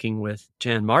talking with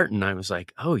Jan Martin, I was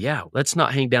like, oh yeah, let's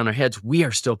not hang down our heads. We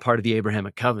are still part of the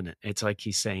Abrahamic covenant. It's like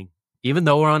he's saying, even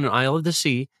though we're on an isle of the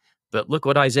sea, but look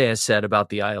what Isaiah said about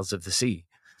the isles of the sea,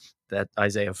 that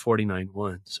Isaiah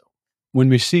 49:1. So when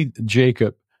we see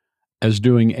Jacob as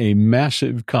doing a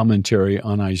massive commentary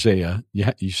on Isaiah,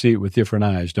 you see it with different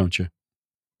eyes, don't you?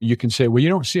 You can say, well, you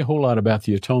don't see a whole lot about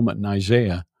the atonement in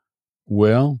Isaiah.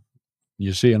 Well,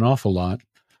 you see an awful lot.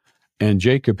 And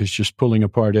Jacob is just pulling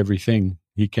apart everything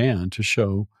he can to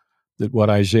show that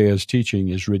what Isaiah is teaching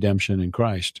is redemption in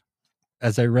Christ.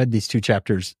 As I read these two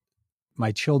chapters,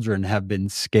 my children have been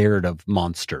scared of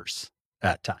monsters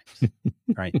at times,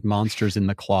 right? Monsters in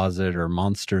the closet or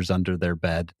monsters under their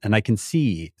bed. And I can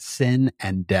see sin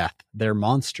and death. They're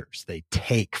monsters. They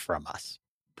take from us.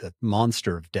 The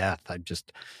monster of death,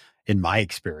 in my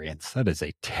experience, that is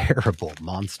a terrible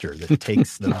monster that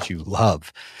takes those you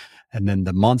love. And then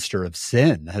the monster of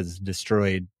sin has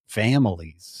destroyed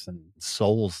families and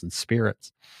souls and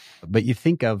spirits. But you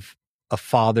think of a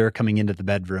father coming into the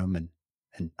bedroom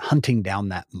and hunting down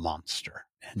that monster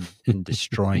and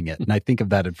destroying it. And I think of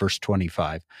that in verse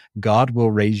 25. God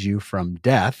will raise you from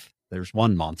death. There's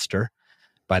one monster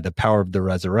by the power of the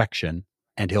resurrection.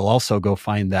 And he'll also go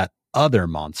find that other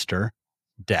monster,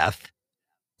 death,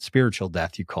 spiritual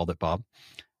death, you called it, Bob,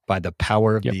 by the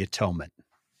power of the atonement.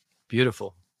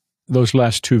 beautiful. Those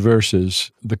last two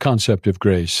verses, the concept of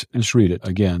grace, let's read it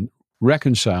again.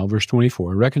 Reconcile, verse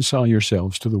 24, reconcile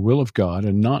yourselves to the will of God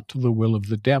and not to the will of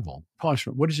the devil. Pause.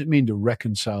 What does it mean to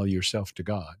reconcile yourself to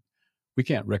God? We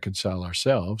can't reconcile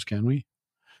ourselves, can we?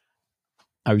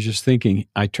 I was just thinking,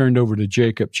 I turned over to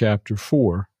Jacob chapter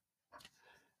 4,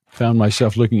 found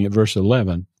myself looking at verse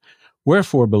 11.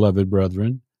 Wherefore, beloved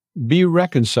brethren, be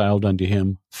reconciled unto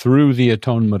him through the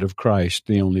atonement of Christ,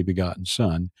 the only begotten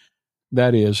Son.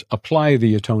 That is, apply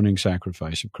the atoning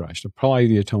sacrifice of Christ, apply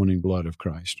the atoning blood of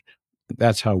Christ.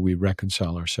 That's how we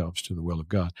reconcile ourselves to the will of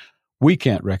God. We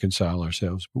can't reconcile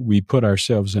ourselves, but we put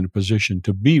ourselves in a position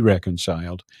to be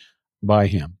reconciled by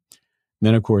him.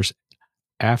 Then, of course,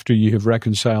 after you have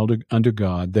reconciled unto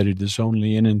God, that it is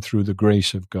only in and through the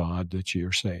grace of God that you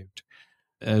are saved.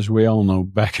 As we all know,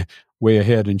 back way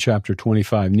ahead in chapter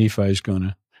 25, Nephi is going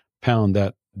to pound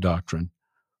that doctrine,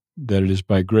 that it is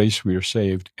by grace we are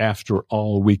saved after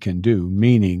all we can do,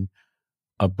 meaning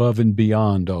above and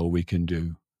beyond all we can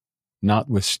do,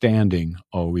 notwithstanding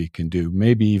all we can do,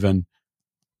 maybe even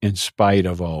in spite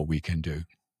of all we can do.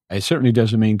 It certainly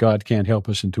doesn't mean God can't help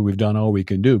us until we've done all we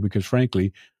can do, because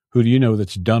frankly, who do you know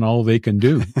that's done all they can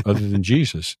do other than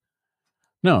Jesus?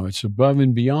 No, it's above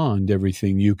and beyond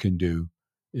everything you can do.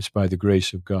 It's by the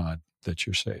grace of God that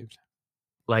you're saved.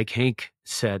 Like Hank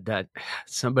said, that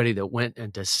somebody that went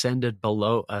and descended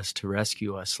below us to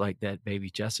rescue us, like that baby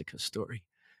Jessica story.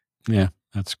 Yeah,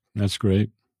 that's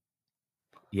great.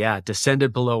 Yeah,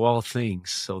 descended below all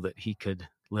things so that he could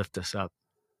lift us up.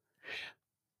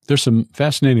 There's some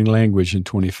fascinating language in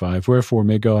 25. Wherefore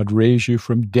may God raise you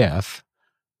from death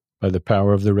by the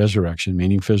power of the resurrection,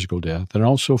 meaning physical death, and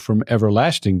also from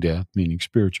everlasting death, meaning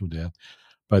spiritual death,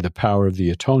 by the power of the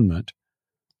atonement,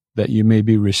 that you may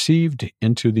be received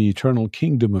into the eternal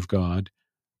kingdom of God.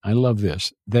 I love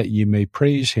this, that you may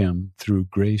praise him through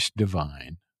grace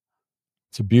divine.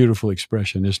 It's a beautiful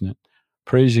expression, isn't it?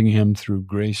 Praising him through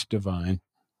grace divine.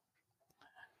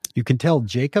 You can tell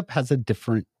Jacob has a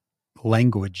different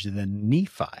language than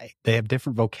Nephi. They have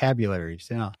different vocabularies.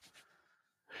 Yeah.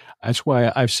 That's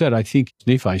why I've said I think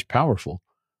Nephi's powerful,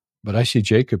 but I see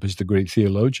Jacob as the great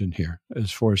theologian here.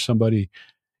 As far as somebody,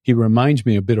 he reminds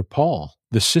me a bit of Paul,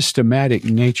 the systematic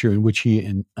nature in which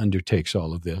he undertakes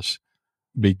all of this,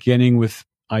 beginning with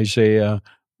Isaiah,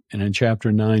 and in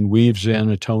chapter 9 weaves in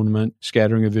atonement,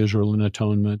 scattering of Israel and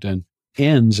atonement, and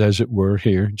ends, as it were,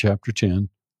 here in chapter 10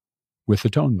 with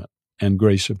atonement and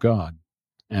grace of God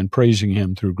and praising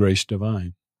him through grace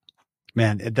divine.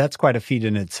 Man, that's quite a feat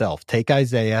in itself. Take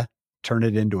Isaiah, turn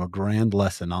it into a grand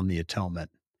lesson on the atonement.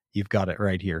 You've got it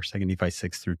right here, 2 Nephi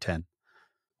 6-10.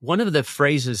 One of the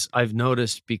phrases I've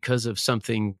noticed because of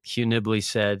something Hugh Nibley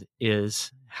said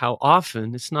is how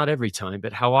often, it's not every time,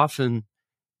 but how often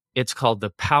it's called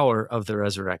the power of the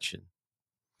resurrection.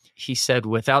 he said,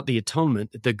 without the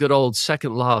atonement, the good old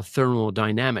second law of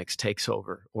thermodynamics takes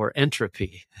over, or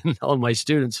entropy. And all my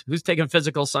students, who's taking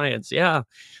physical science? Yeah.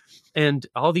 And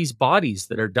all these bodies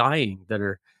that are dying, that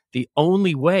are the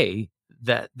only way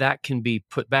that can be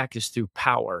put back is through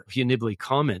power. Hugh Nibley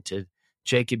commented,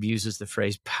 Jacob uses the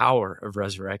phrase power of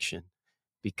resurrection,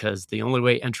 because the only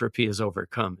way entropy is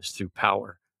overcome is through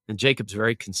power. And Jacob's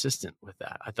very consistent with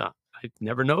that. I thought, I'd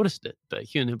never noticed it, but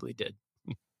Hugh Nibley did.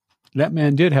 That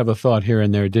man did have a thought here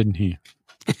and there, didn't he?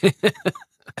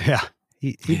 Yeah,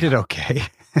 he did okay.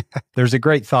 There's a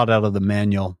great thought out of the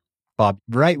manual, Bob.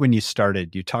 Right when you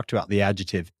started, you talked about the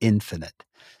adjective infinite.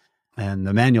 And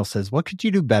the manual says, what could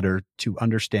you do better to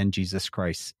understand Jesus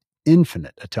Christ's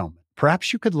infinite atonement?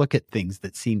 Perhaps you could look at things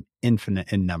that seem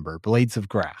infinite in number, blades of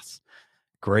grass,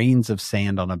 grains of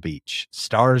sand on a beach,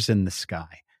 stars in the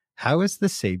sky. How is the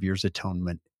Savior's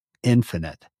atonement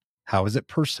infinite? How is it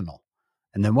personal?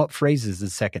 And then what phrases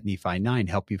in 2 Nephi 9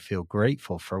 help you feel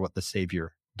grateful for what the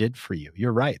Savior did for you?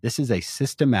 You're right. This is a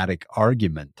systematic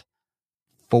argument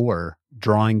for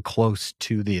drawing close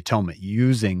to the atonement,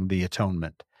 using the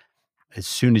atonement. As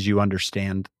soon as you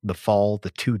understand the fall,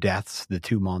 the two deaths, the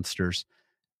two monsters,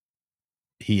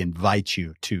 he invites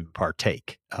you to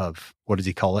partake of, what does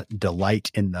he call it?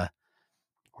 Delight in the,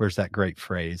 where's that great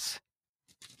phrase?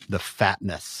 The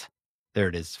fatness. There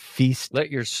it is. Feast.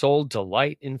 Let your soul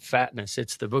delight in fatness.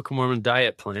 It's the Book of Mormon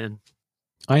diet plan.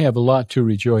 I have a lot to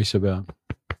rejoice about.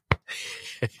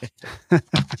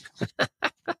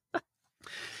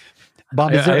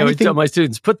 Bob, is there I always anything? tell my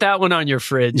students, put that one on your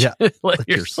fridge. Yeah, Let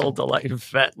your soul delight in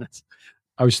fatness.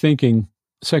 I was thinking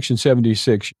section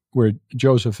 76, where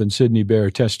Joseph and Sidney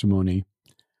bear testimony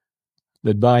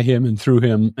that by him and through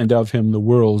him and of him the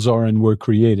worlds are and were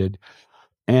created,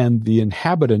 and the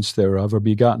inhabitants thereof are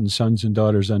begotten sons and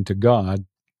daughters unto God.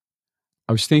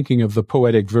 I was thinking of the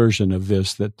poetic version of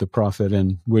this that the prophet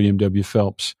and William W.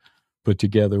 Phelps put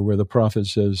together, where the prophet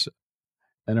says,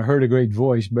 and I heard a great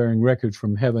voice bearing record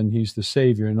from heaven, he's the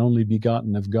Savior and only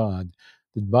begotten of God,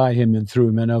 that by him and through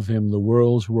him and of him the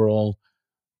worlds were all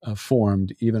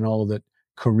formed, even all that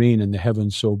careen in the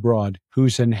heavens so broad,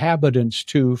 whose inhabitants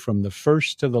too, from the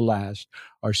first to the last,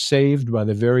 are saved by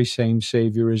the very same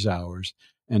Savior as ours,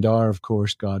 and are, of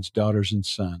course, God's daughters and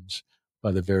sons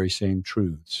by the very same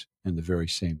truths and the very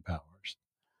same powers.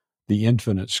 The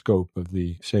infinite scope of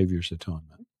the Savior's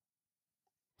atonement.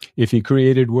 If he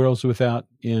created worlds without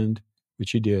end,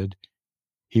 which he did,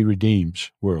 he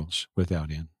redeems worlds without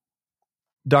end.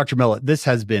 Dr. Millet, this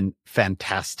has been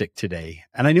fantastic today,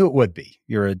 and I knew it would be.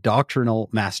 You're a doctrinal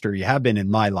master. You have been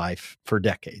in my life for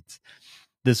decades.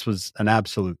 This was an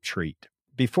absolute treat.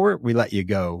 Before we let you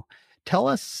go, tell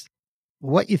us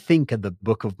what you think of the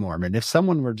Book of Mormon. If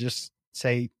someone were just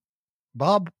say,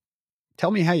 Bob,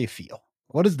 tell me how you feel.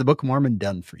 What has the Book of Mormon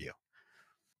done for you?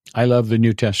 I love the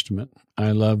New Testament.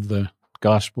 I love the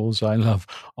Gospels. I love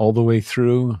all the way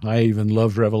through. I even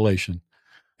love Revelation.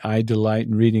 I delight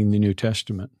in reading the New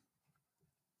Testament.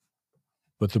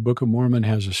 But the Book of Mormon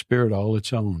has a spirit all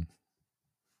its own.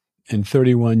 In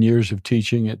 31 years of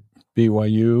teaching at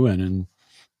BYU and in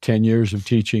 10 years of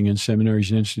teaching in seminaries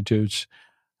and institutes,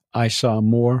 I saw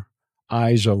more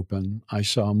eyes open. I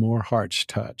saw more hearts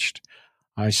touched.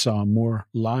 I saw more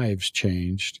lives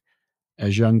changed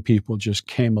as young people just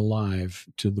came alive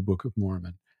to the Book of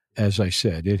Mormon. As I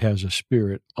said, it has a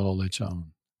spirit all its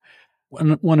own.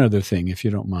 One other thing, if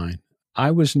you don't mind.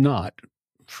 I was not,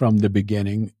 from the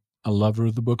beginning, a lover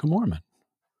of the Book of Mormon.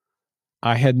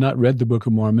 I had not read the Book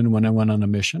of Mormon when I went on a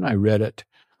mission. I read it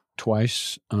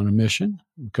twice on a mission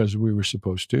because we were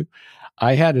supposed to.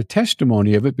 I had a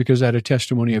testimony of it because I had a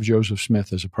testimony of Joseph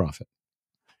Smith as a prophet.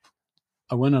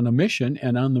 I went on a mission,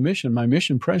 and on the mission, my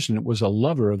mission president was a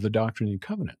lover of the Doctrine and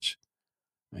Covenants.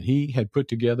 And he had put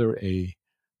together a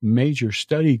major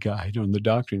study guide on the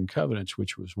Doctrine and Covenants,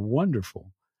 which was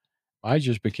wonderful. I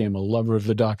just became a lover of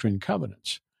the Doctrine and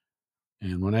Covenants.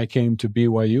 And when I came to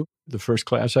BYU, the first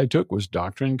class I took was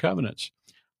Doctrine and Covenants.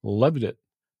 Loved it.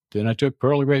 Then I took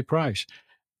Pearl of Great Price.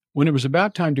 When it was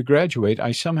about time to graduate,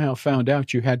 I somehow found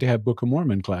out you had to have Book of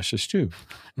Mormon classes too.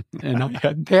 And I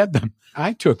hadn't had them.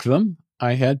 I took them.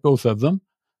 I had both of them,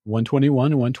 121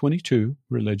 and 122,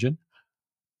 religion.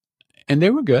 And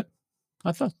they were good.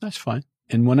 I thought, that's fine.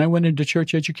 And when I went into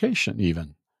church education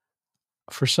even,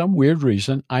 for some weird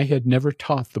reason, I had never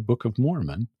taught the Book of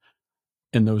Mormon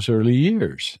in those early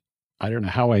years. I don't know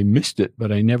how I missed it,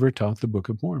 but I never taught the Book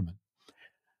of Mormon.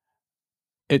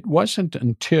 It wasn't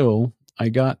until I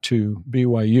got to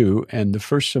BYU, and the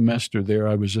first semester there,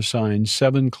 I was assigned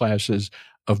 7 classes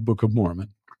of Book of Mormon.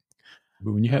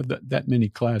 But when you have that many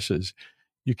classes,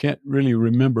 You can't really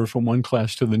remember from one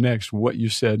class to the next what you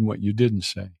said and what you didn't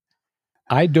say.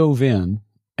 I dove in,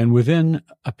 and within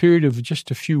a period of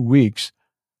just a few weeks,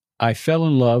 I fell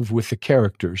in love with the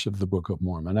characters of the Book of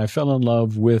Mormon. I fell in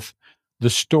love with the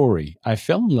story. I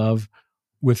fell in love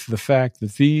with the fact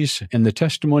that these, and the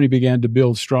testimony began to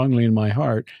build strongly in my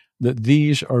heart, that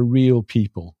these are real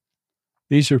people.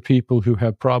 These are people who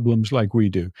have problems like we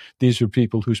do. These are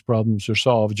people whose problems are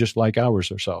solved just like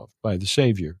ours are solved by the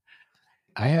Savior.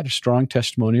 I had a strong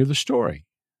testimony of the story.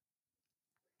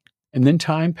 And then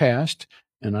time passed,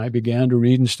 and I began to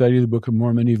read and study the Book of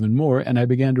Mormon even more, and I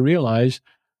began to realize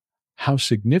how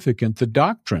significant the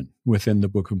doctrine within the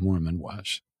Book of Mormon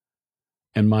was.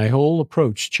 And my whole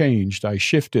approach changed. I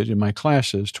shifted in my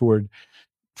classes toward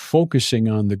focusing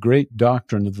on the great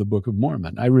doctrine of the Book of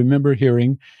Mormon. I remember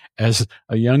hearing as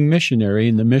a young missionary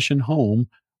in the mission home,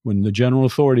 when the general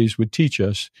authorities would teach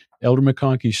us, Elder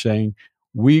McConkie saying,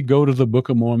 "We go to the Book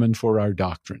of Mormon for our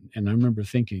doctrine." And I remember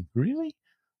thinking, really?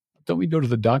 Don't we go to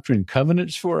the Doctrine and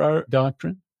Covenants for our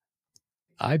doctrine?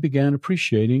 I began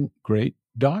appreciating great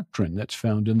doctrine that's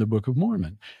found in the Book of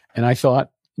Mormon. And I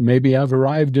thought, maybe I've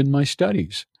arrived in my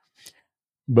studies.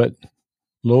 But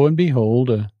lo and behold,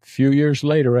 a few years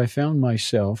later, I found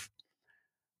myself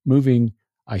moving.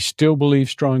 I still believe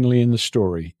strongly in the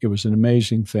story. It was an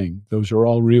amazing thing. Those are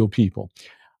all real people.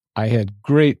 I had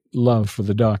great love for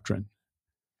the doctrine.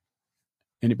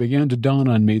 And it began to dawn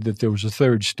on me that there was a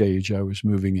third stage I was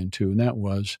moving into, and that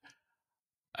was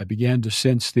I began to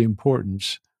sense the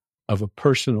importance of a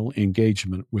personal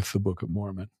engagement with the Book of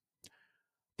Mormon.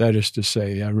 That is to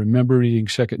say, I remember reading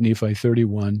 2 Nephi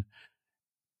 31,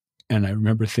 and I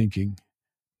remember thinking,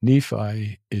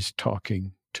 Nephi is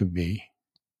talking to me.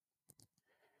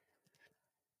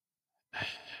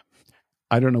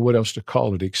 I don't know what else to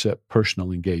call it except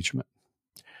personal engagement.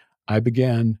 I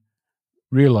began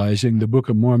realizing the Book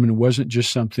of Mormon wasn't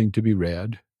just something to be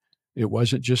read. It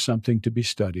wasn't just something to be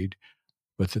studied,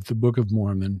 but that the Book of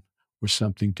Mormon was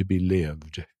something to be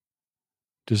lived.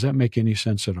 Does that make any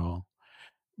sense at all?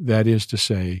 That is to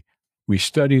say, we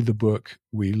study the book,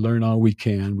 we learn all we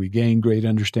can, we gain great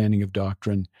understanding of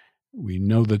doctrine, we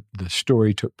know that the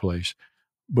story took place.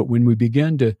 But when we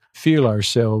begin to feel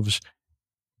ourselves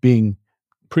being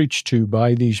preached to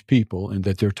by these people and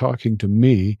that they're talking to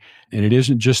me, and it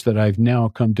isn't just that I've now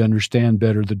come to understand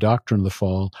better the doctrine of the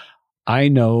fall, I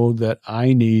know that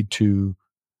I need to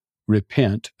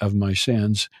repent of my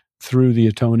sins through the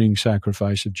atoning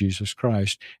sacrifice of Jesus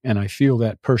Christ, and I feel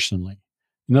that personally.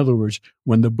 In other words,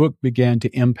 when the book began to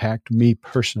impact me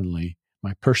personally,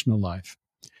 my personal life,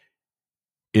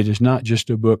 it is not just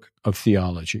a book of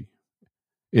theology.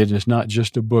 It is not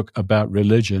just a book about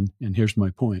religion, and here's my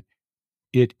point.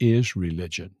 It is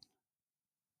religion.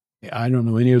 I don't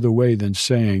know any other way than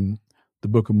saying the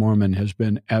Book of Mormon has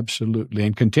been absolutely,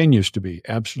 and continues to be,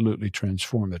 absolutely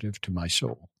transformative to my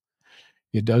soul.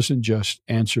 It doesn't just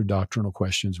answer doctrinal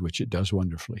questions, which it does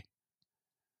wonderfully.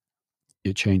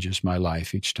 It changes my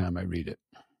life each time I read it.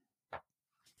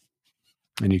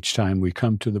 And each time we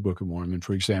come to the Book of Mormon,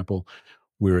 for example,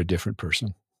 we're a different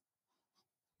person.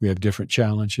 We have different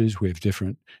challenges. We have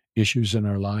different issues in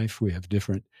our life. We have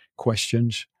different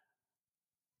questions.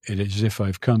 It is as if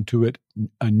I've come to it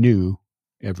anew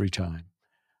every time.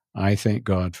 I thank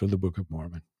God for the Book of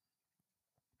Mormon.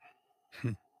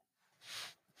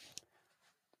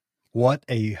 What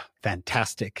a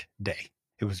fantastic day.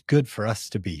 It was good for us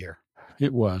to be here.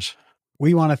 It was.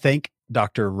 We want to thank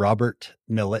Dr. Robert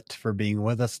Millet for being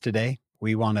with us today.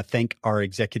 We want to thank our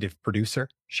executive producer,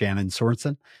 Shannon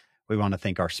Sorensen. We want to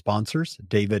thank our sponsors,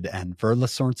 David and Verla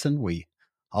Sorensen. We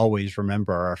always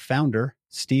remember our founder,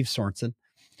 Steve Sorensen.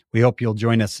 We hope you'll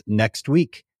join us next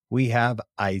week. We have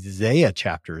Isaiah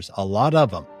chapters, a lot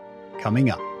of them, coming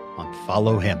up on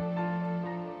Follow Him.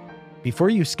 Before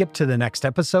you skip to the next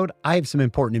episode, I have some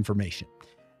important information.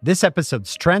 This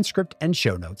episode's transcript and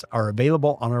show notes are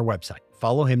available on our website,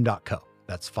 followhim.co.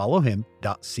 That's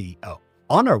followhim.co.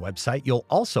 On our website, you'll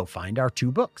also find our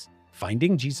two books,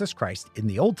 Finding Jesus Christ in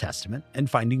the Old Testament and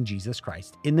Finding Jesus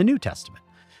Christ in the New Testament.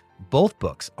 Both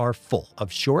books are full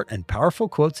of short and powerful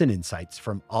quotes and insights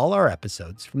from all our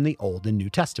episodes from the Old and New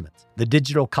Testaments. The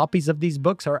digital copies of these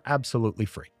books are absolutely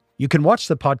free. You can watch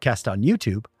the podcast on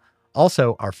YouTube.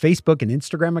 Also, our Facebook and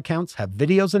Instagram accounts have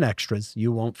videos and extras you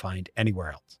won't find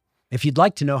anywhere else. If you'd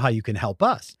like to know how you can help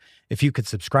us, if you could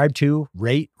subscribe to,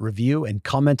 rate, review, and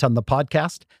comment on the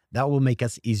podcast, that will make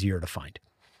us easier to find.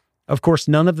 Of course,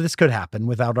 none of this could happen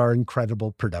without our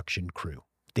incredible production crew.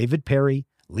 David Perry,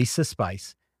 Lisa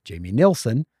Spice, Jamie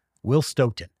Nilsson, Will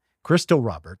Stoughton, Crystal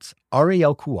Roberts,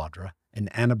 Ariel Cuadra, and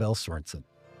Annabelle Sorensen.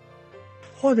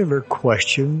 Whatever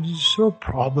questions or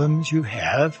problems you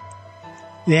have,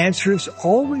 the answer is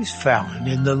always found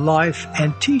in the life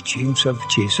and teachings of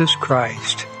Jesus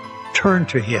Christ. Turn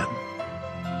to Him.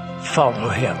 Follow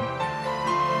Him.